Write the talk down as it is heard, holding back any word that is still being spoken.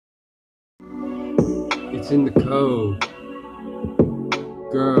It's in the code.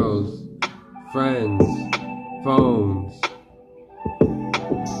 Girls, friends, phones,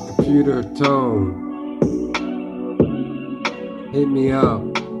 computer tone. Hit me up.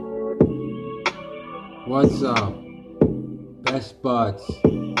 What's up? Best butts.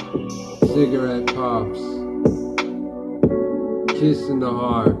 Cigarette pops. Kiss in the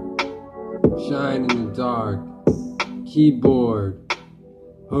heart. Shine in the dark. Keyboard.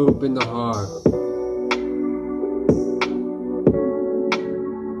 Hope in the heart.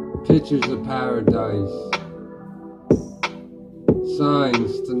 Pictures of paradise.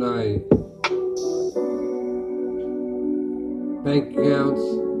 Signs tonight. Bank accounts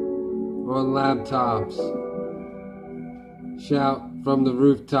on laptops. Shout from the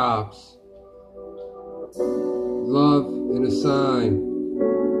rooftops. Love in a sign.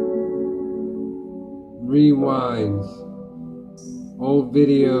 Rewinds. Old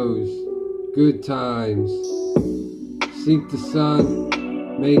videos. Good times. Seek the sun.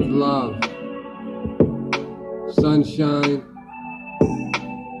 Make love. Sunshine.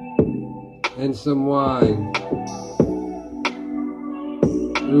 And some wine.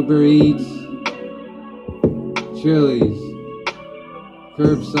 Uber Eats. Chili's.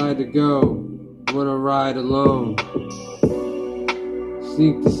 Curbside to go. Wanna ride alone.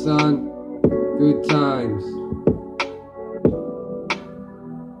 Seek the sun. Good times.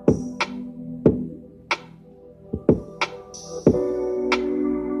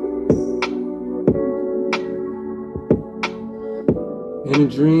 In a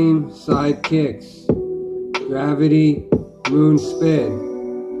dream, sidekicks. Gravity, moon spin.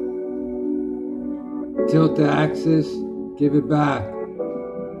 Tilt the axis, give it back.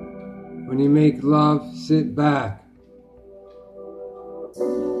 When you make love, sit back.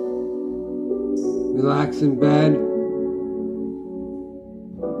 Relax in bed.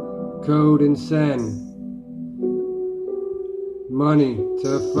 Code and send. Money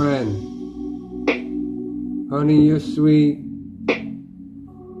to a friend. Honey, you're sweet.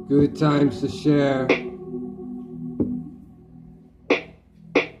 Good times to share.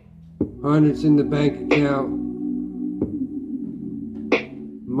 Hundreds in the bank account.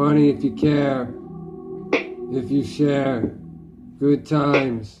 Money if you care. If you share. Good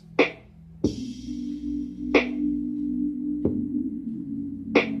times.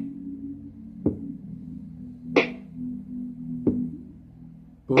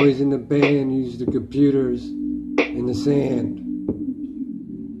 Boys in the band use the computers in the sand.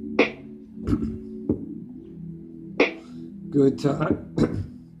 Good time.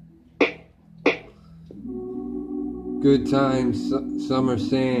 Good times, Summer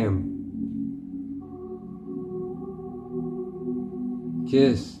Sam.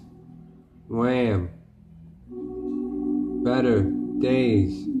 Kiss. Wham. Better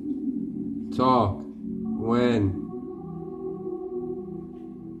days. Talk. When.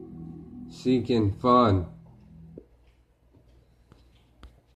 Seeking fun.